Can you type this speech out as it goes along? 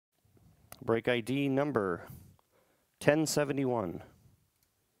Break ID number 1071.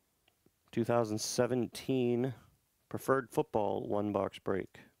 2017 Preferred Football 1-box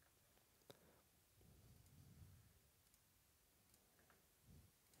break.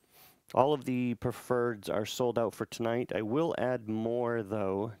 All of the preferreds are sold out for tonight. I will add more,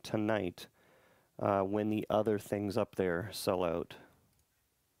 though, tonight when the other things up there sell out.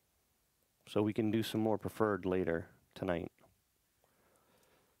 So we can do some more preferred later tonight.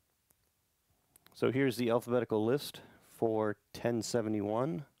 So here's the alphabetical list for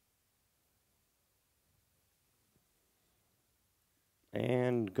 1071.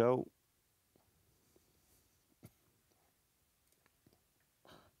 And go.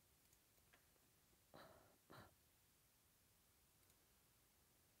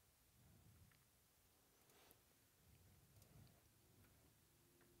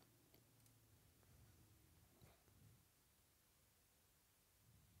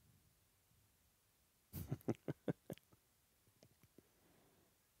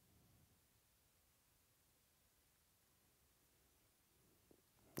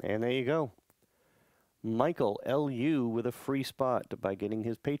 And there you go. Michael L.U. with a free spot by getting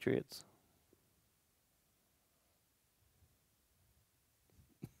his Patriots.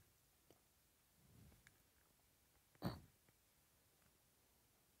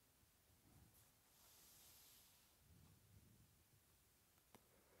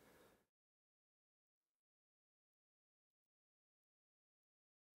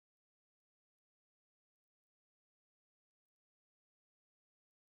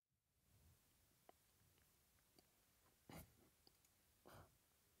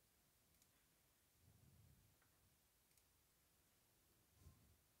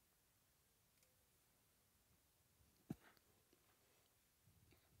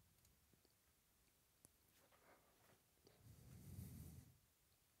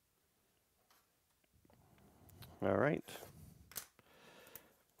 All right.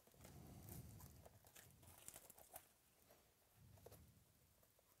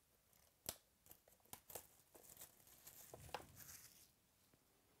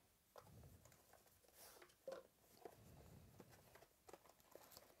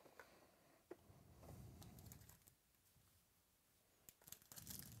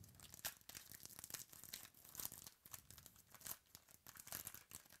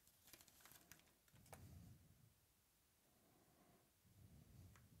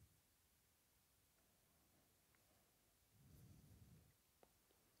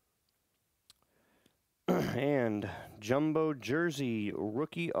 And Jumbo Jersey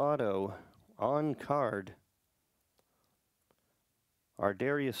Rookie Auto on card.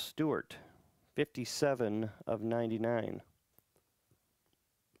 Ardarius Stewart, 57 of 99.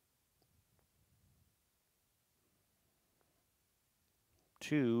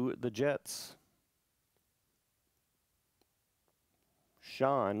 To the Jets.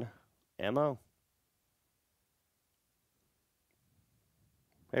 Sean M.O.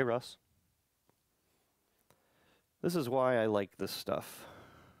 Hey, Russ. This is why I like this stuff.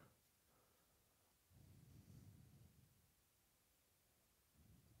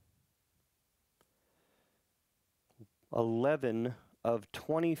 $11 of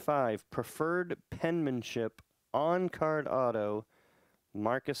 25 preferred penmanship on-card auto,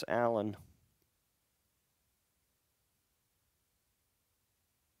 Marcus Allen.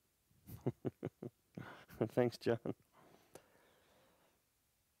 Thanks, John.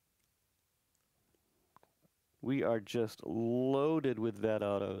 We are just loaded with vet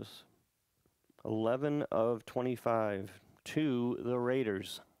autos. 11 of 25 to the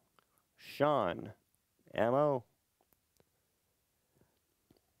Raiders. Sean M.O.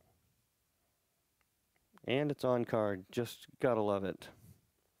 And it's on card. Just gotta love it.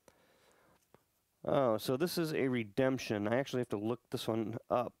 Oh, so this is a redemption. I actually have to look this one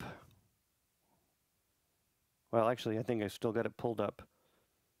up. Well, actually, I think I still got it pulled up.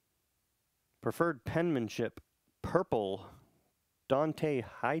 Preferred penmanship, purple, Dante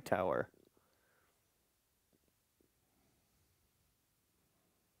Hightower.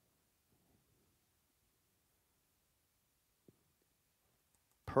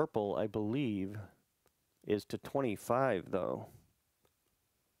 Purple, I believe, is to 25, though.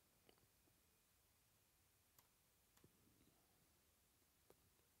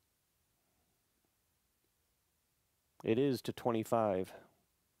 It is to 25.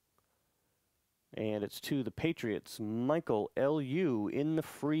 And it's to the Patriots. Michael L.U. in the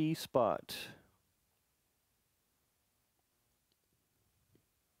free spot.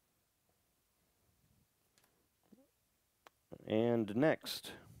 And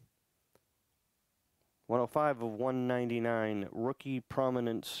next, 105 of 199. Rookie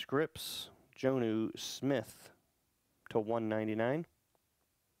prominent scripts. Jonu Smith to 199.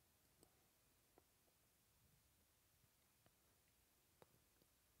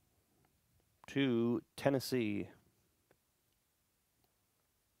 To Tennessee.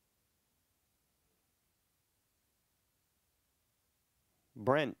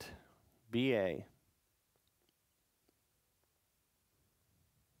 Brent, BA.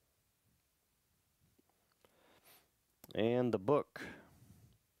 And the book.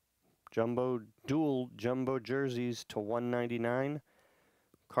 Dual jumbo jerseys to 199.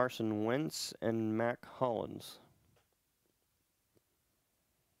 Carson Wentz and Mac Hollins.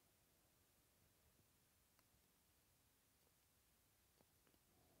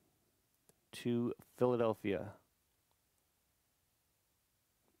 To Philadelphia.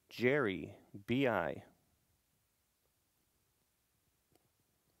 Jerry, BI.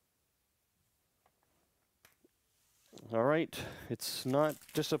 All right, it's not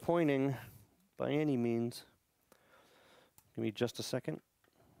disappointing by any means. Give me just a second.